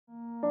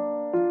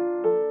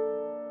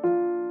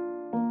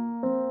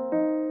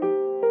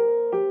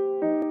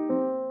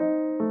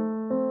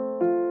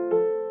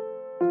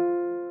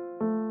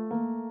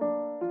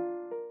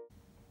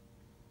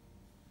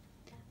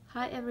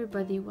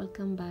everybody,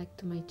 welcome back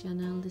to my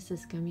channel. This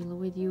is Camila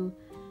with you,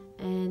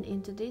 and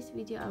in today's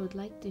video I would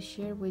like to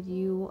share with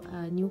you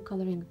new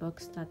coloring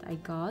books that I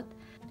got.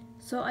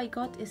 So I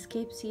got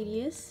Escape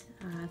series,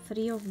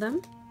 3 of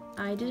them.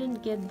 I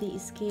didn't get the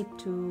Escape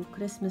to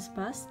Christmas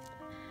past.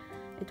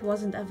 It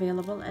wasn't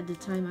available at the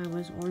time I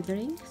was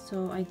ordering,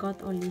 so I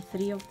got only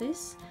 3 of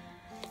this.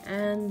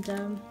 And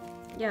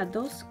yeah,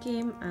 those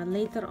came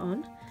later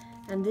on,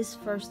 and this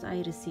first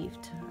I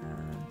received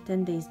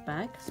 10 days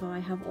back. So I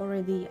have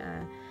already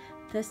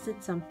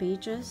tested some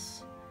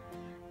pages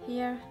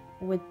here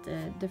with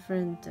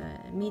different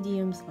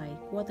mediums like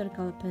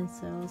watercolor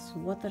pencils,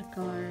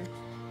 watercolor,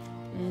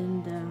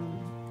 and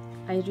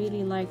I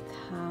really liked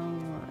how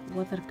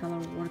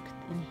watercolor worked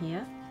in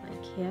here,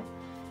 like here.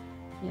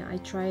 Yeah, I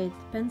tried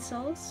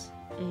pencils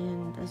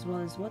and as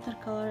well as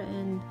watercolor,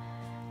 and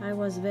I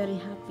was very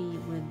happy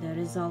with the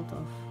result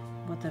of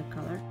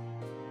watercolor.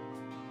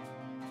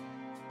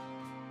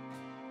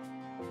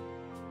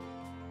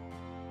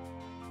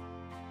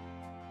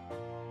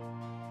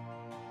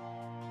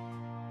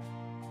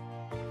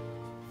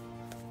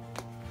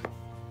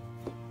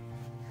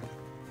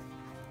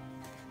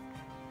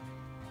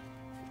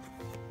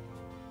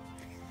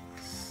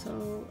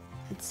 So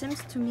it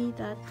seems to me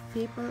that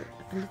paper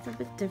a little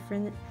bit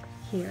different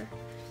here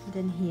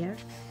than here,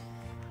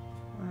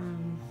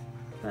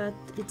 but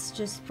it's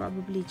just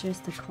probably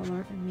just the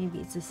color, and maybe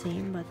it's the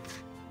same, but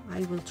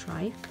I will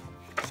try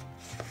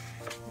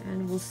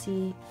and we'll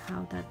see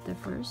how that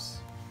differs.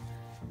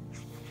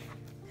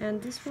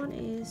 And this one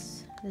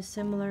is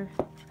similar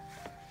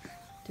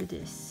to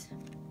this.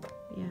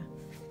 Yeah,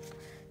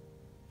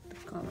 the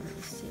color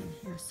is same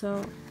here.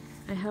 So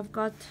I have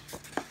got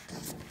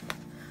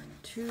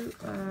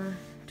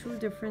two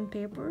different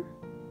paper,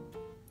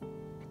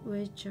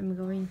 which I'm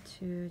going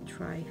to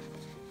try.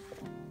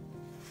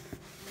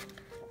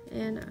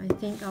 And I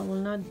think I will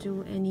not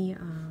do any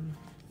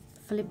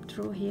flip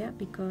through here,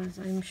 because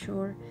I'm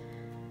sure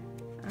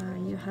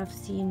you have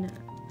seen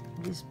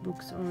these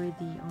books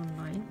already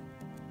online.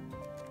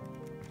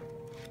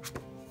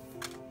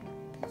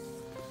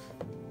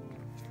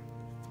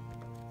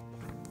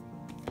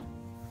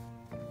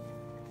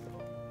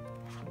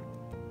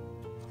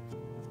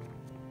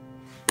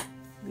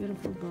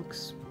 Beautiful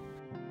books.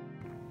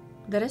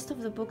 The rest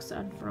of the books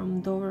are from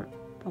Dover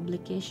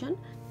publication,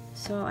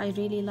 so I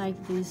really like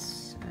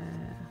this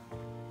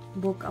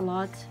book a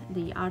lot.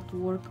 The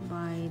artwork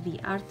by the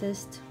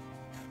artist,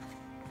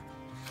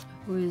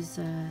 who is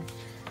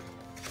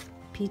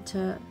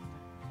Peter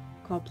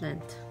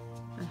Copeland.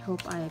 I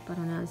hope I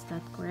pronounced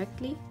that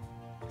correctly.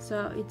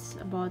 So it's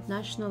about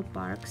national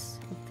parks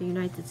of the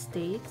United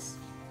States,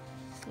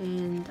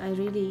 and I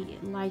really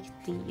liked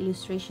the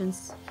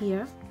illustrations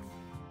here.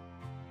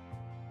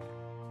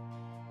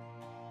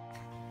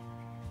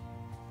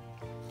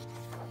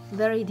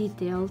 Very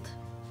detailed.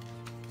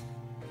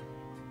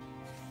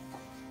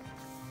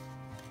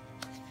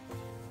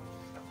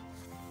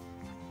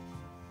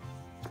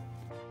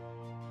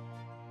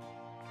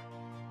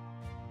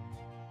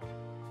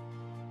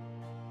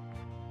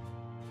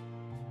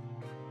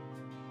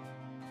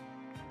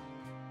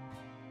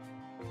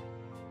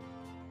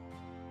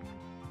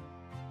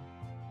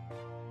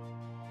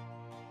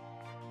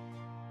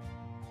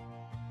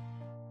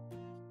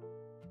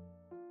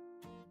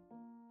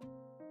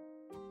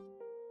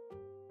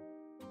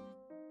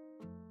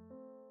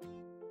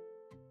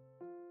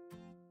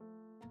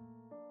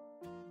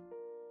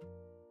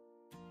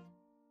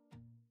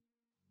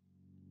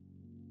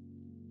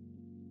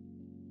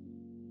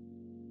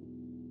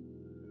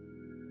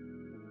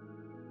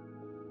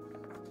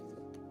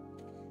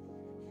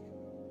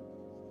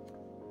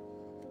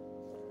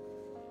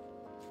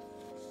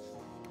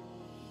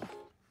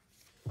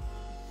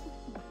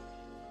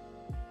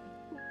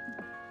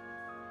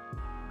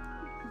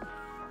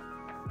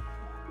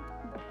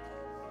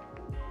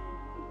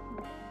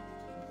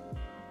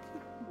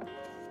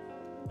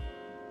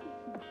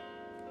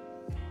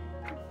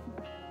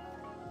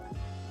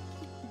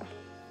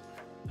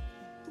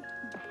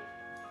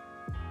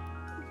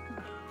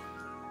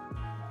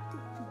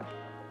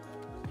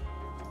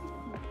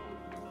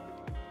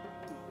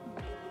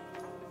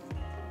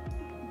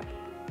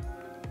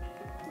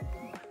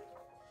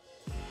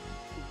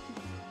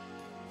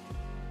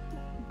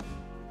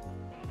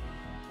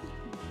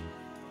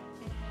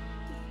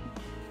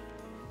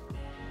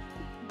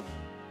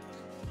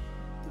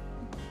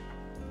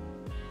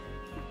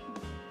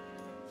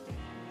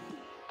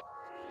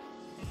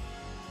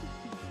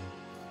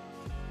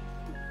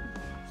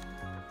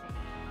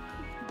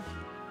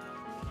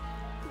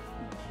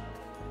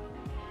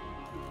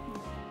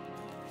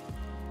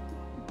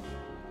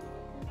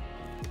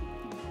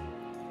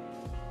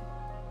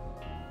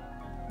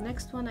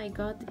 Next one I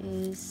got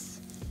is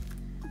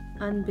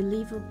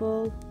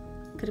Unbelievable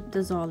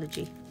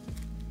Cryptozoology.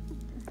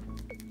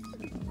 So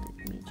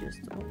let me just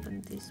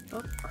open this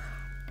book.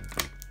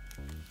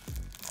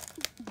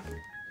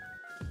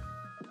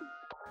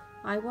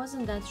 I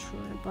wasn't that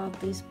sure about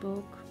this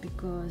book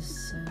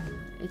because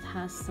it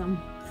has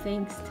some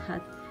things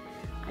that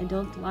I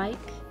don't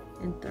like,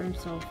 in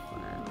terms of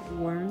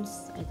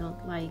worms. I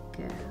don't like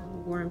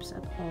worms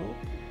at all.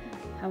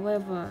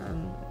 However,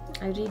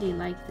 I really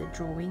like the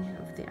drawing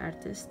of the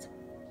artist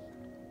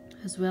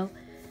as well.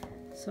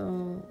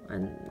 So,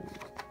 and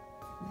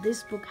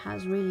this book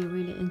has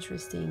really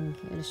interesting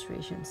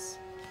illustrations.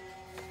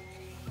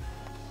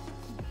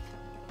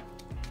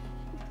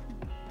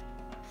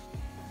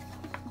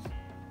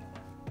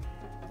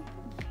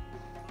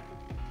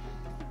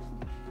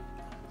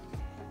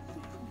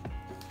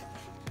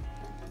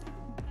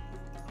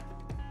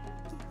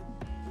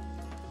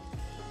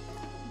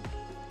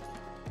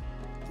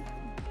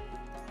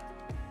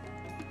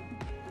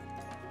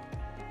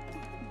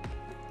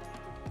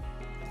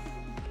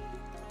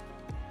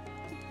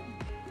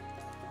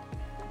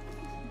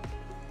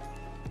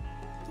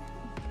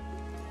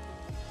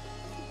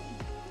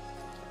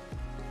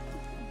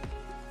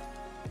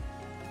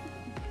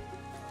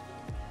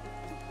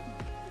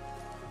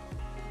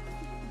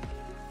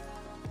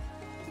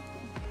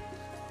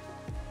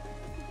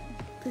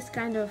 This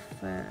kind of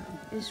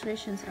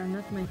illustrations are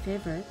not my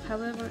favorite.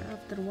 However,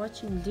 after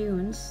watching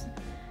Dunes,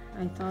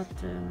 I thought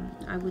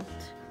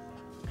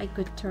I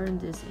could turn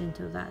this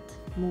into that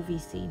movie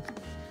scene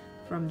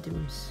from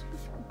Dunes,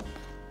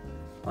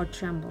 or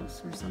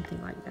Trembles, or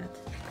something like that.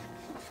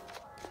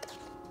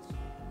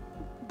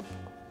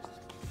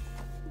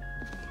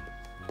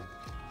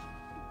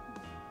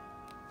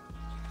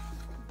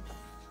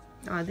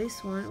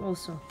 This one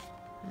also,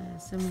 a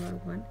similar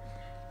one,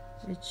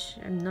 which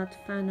I'm not a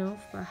fan of,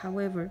 but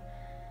however,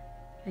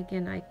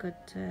 again, I could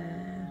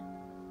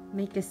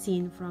make a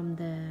scene from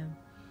the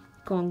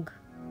Kong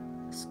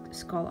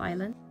Skull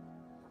Island.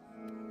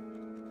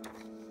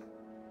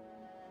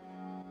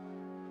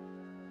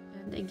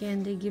 And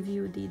again, they give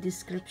you the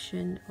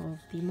description of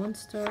the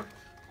monster,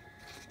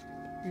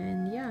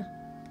 and yeah,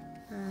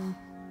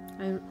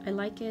 I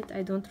like it.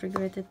 I don't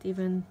regret it.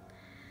 Even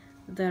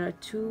there are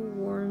 2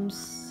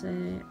 worms,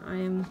 I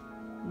am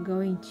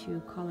going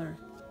to color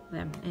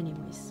them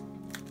anyways.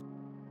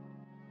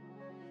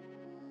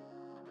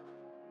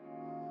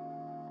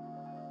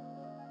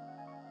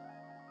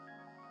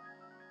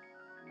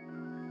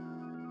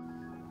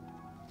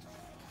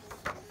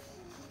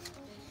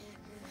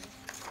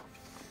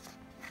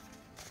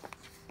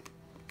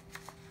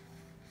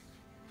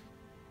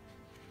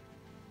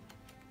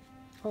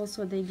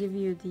 Also, they give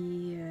you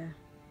the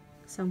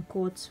some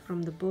quotes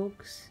from the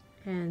books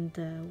and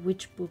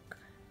which book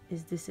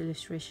is this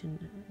illustration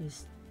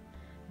is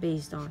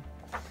based on.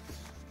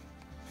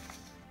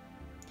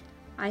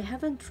 I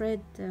haven't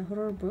read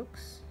horror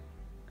books,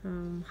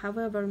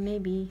 however,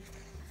 maybe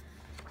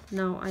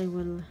now I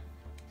will.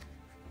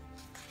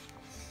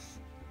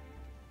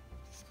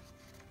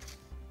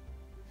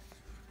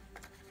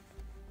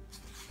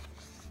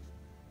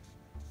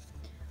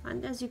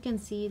 And as you can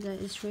see, the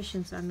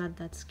illustrations are not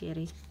that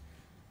scary.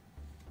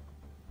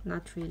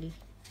 Not really.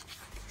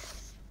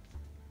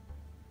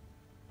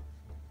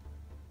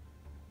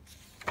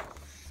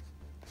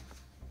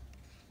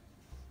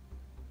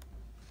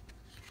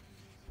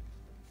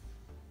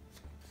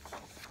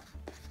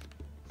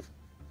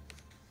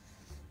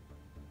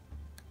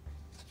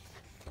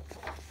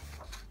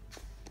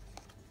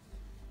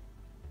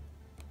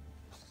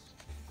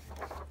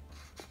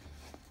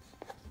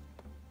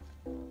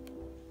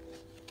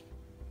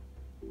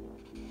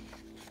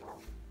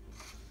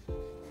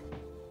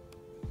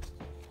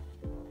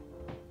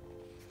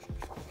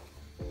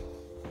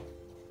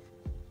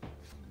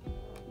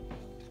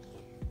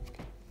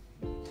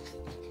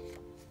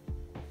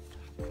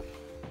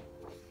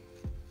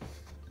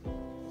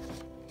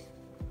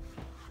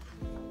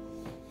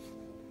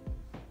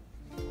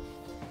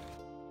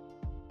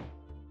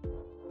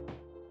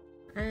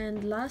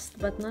 And last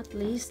but not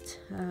least,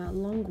 a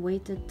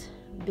long-awaited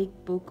big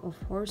book of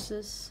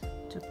horses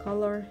to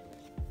color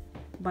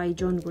by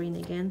John Green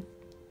again.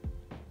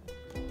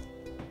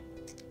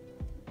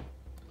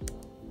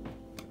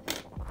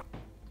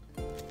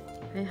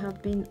 I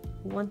have been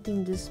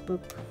wanting this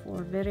book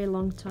for a very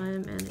long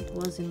time, and it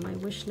was in my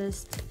wish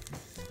list,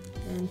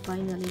 and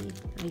finally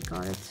I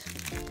got it.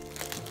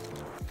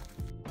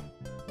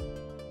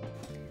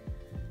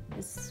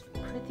 It's a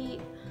pretty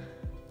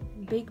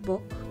big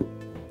book,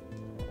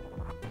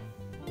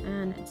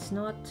 and it's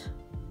not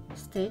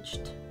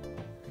stitched,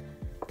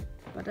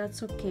 but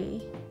that's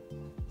okay.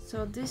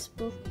 So this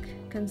book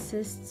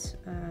consists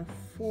of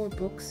 4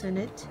 books in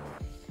it.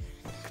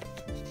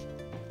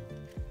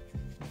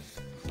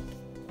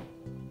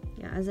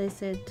 Yeah, as I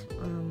said,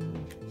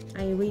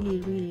 I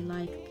really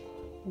like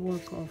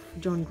work of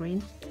John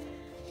Green.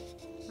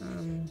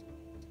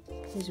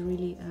 He's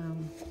really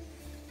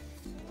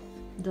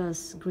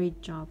does great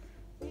job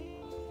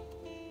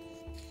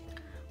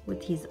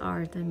with his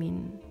art. I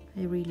mean,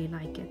 I really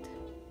like it.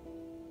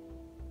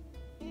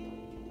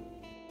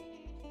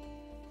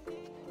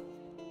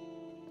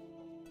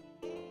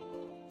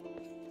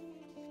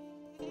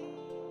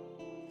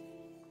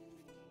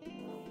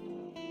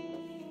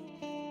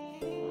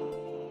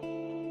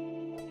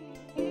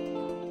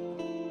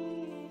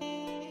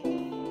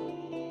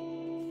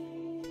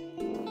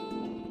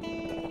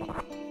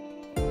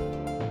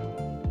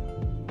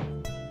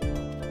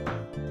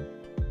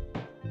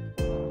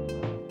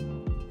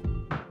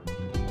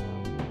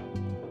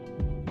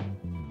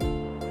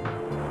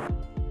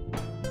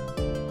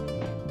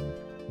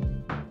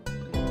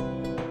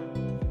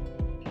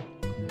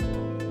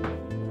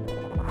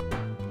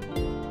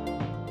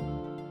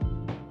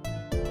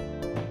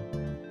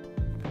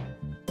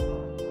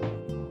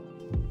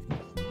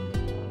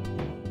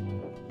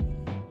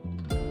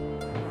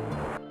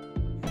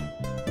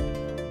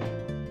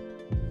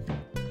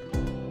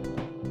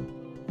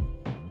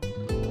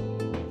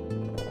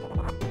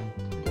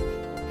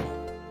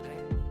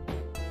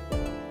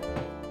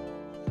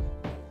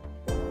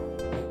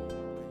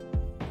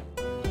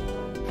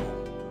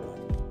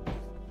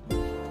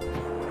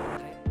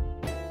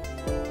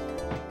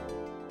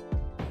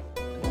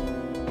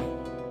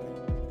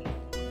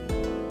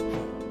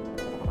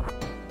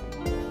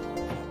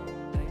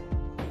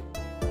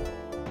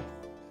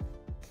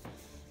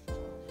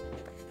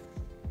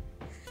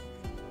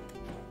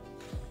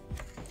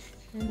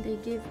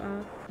 gave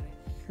up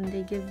and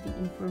they give the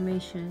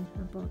information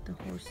about the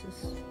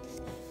horses.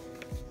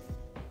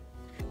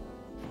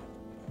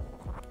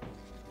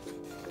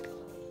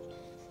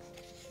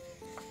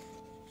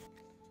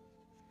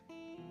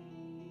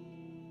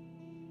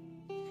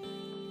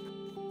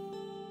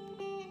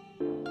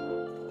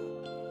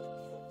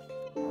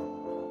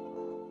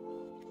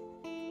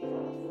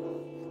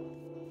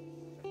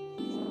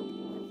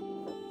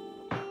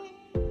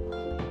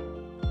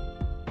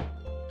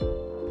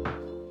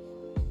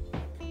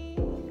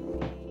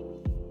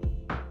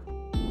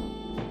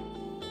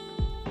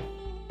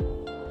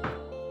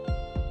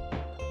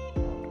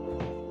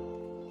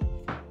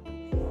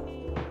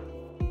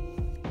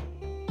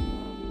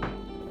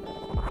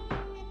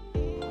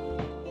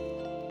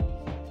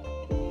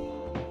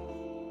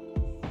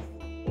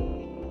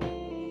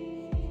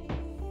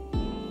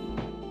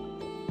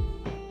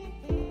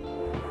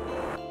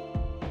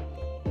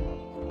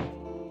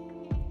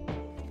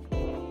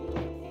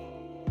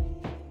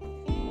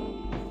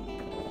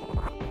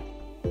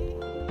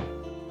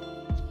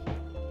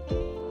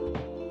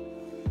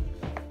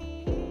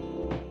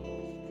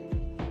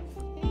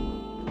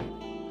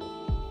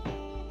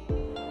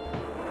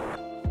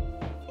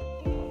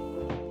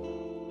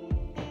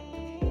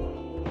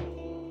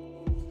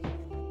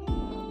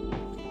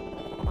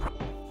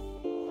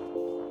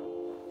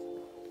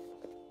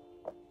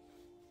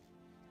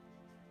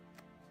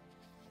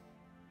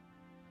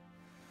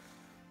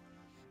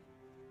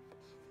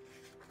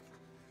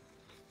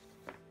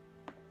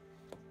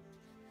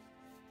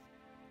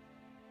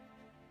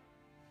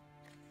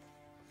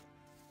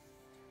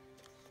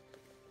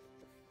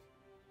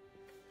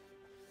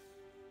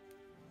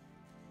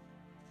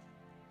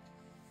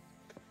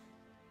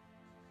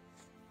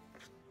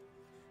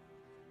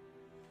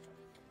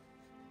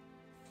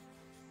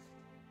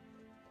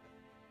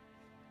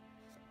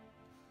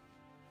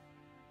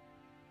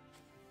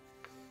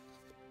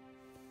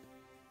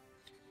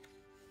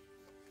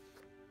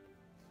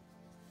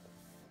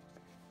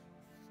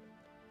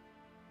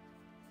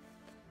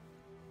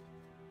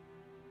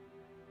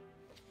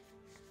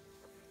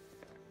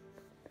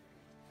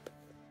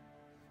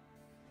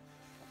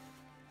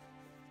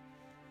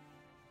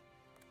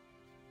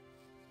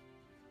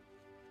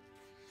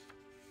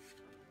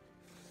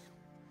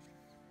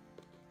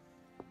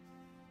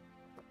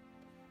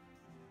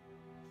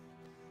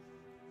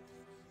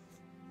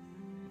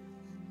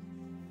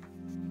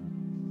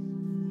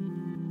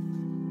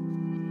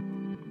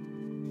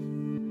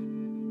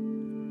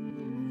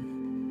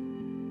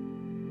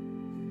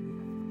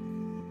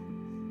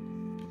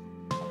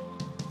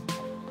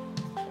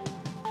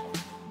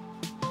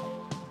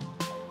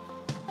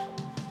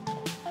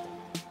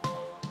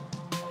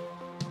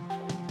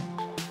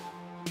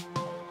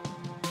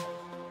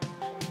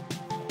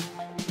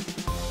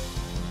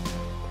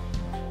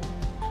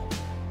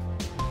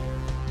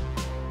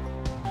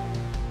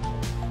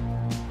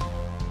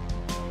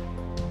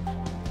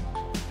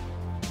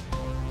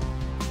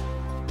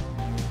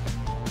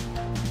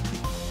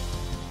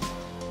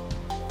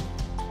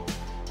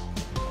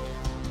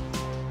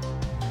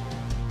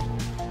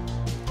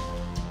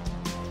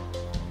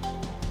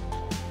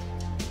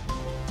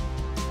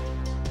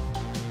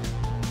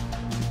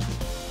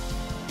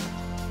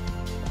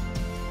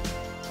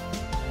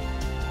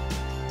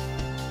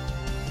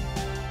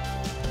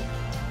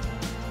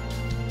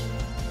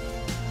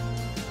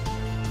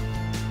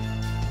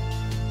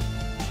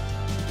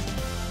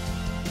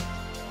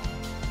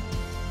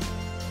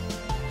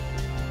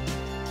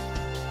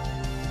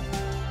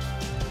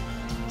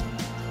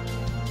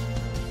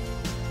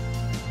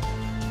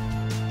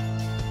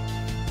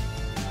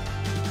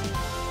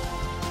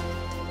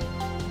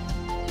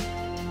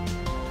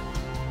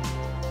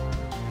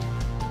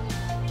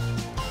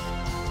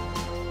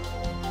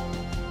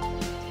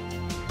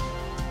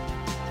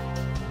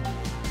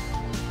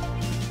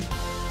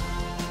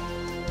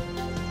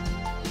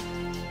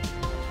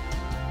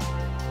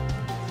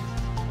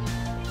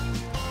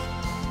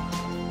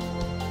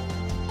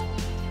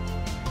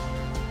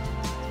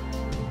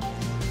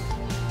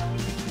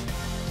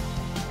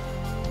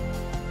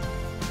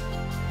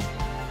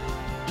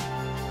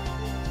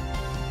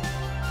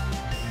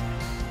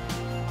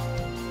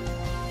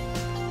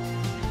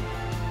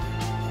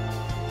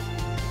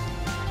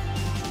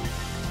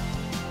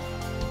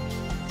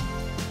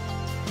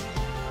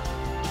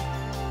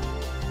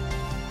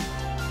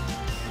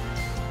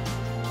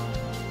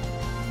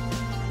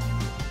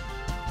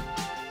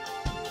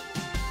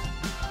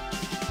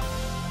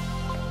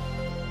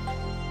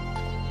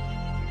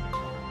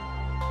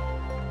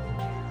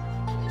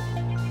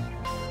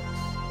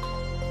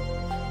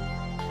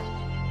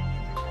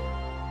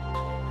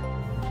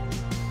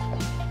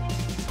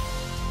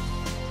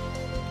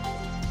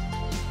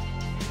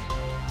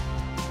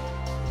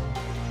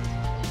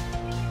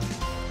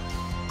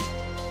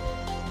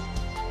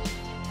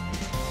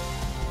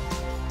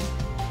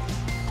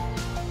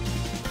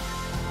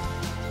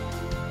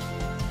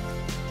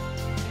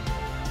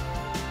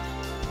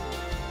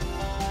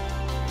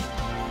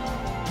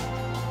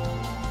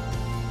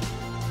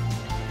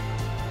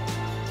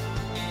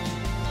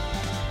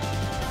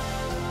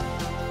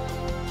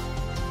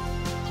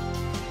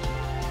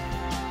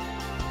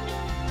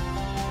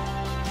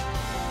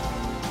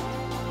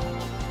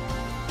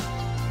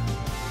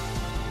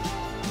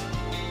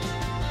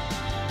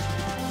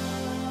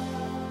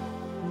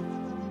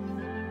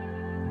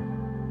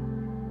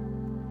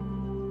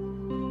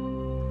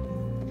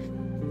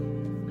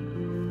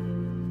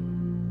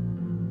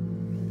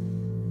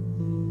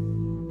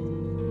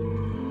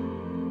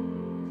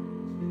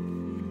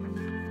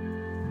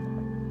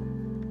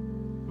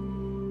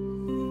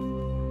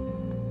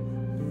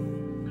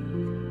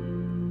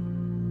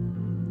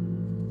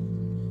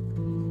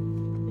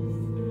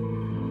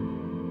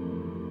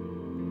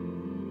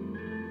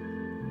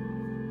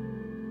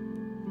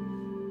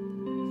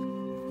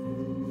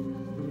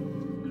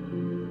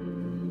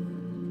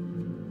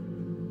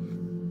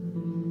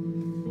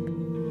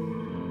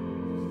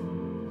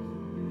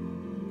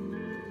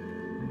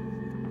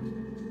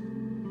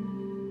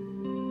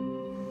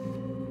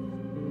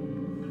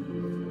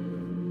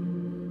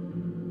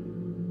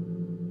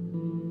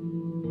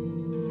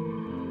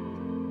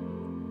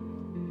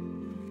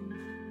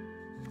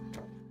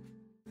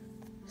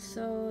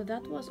 So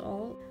that was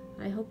all.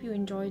 I hope you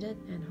enjoyed it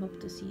and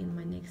hope to see you in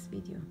my next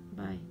video.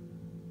 Bye.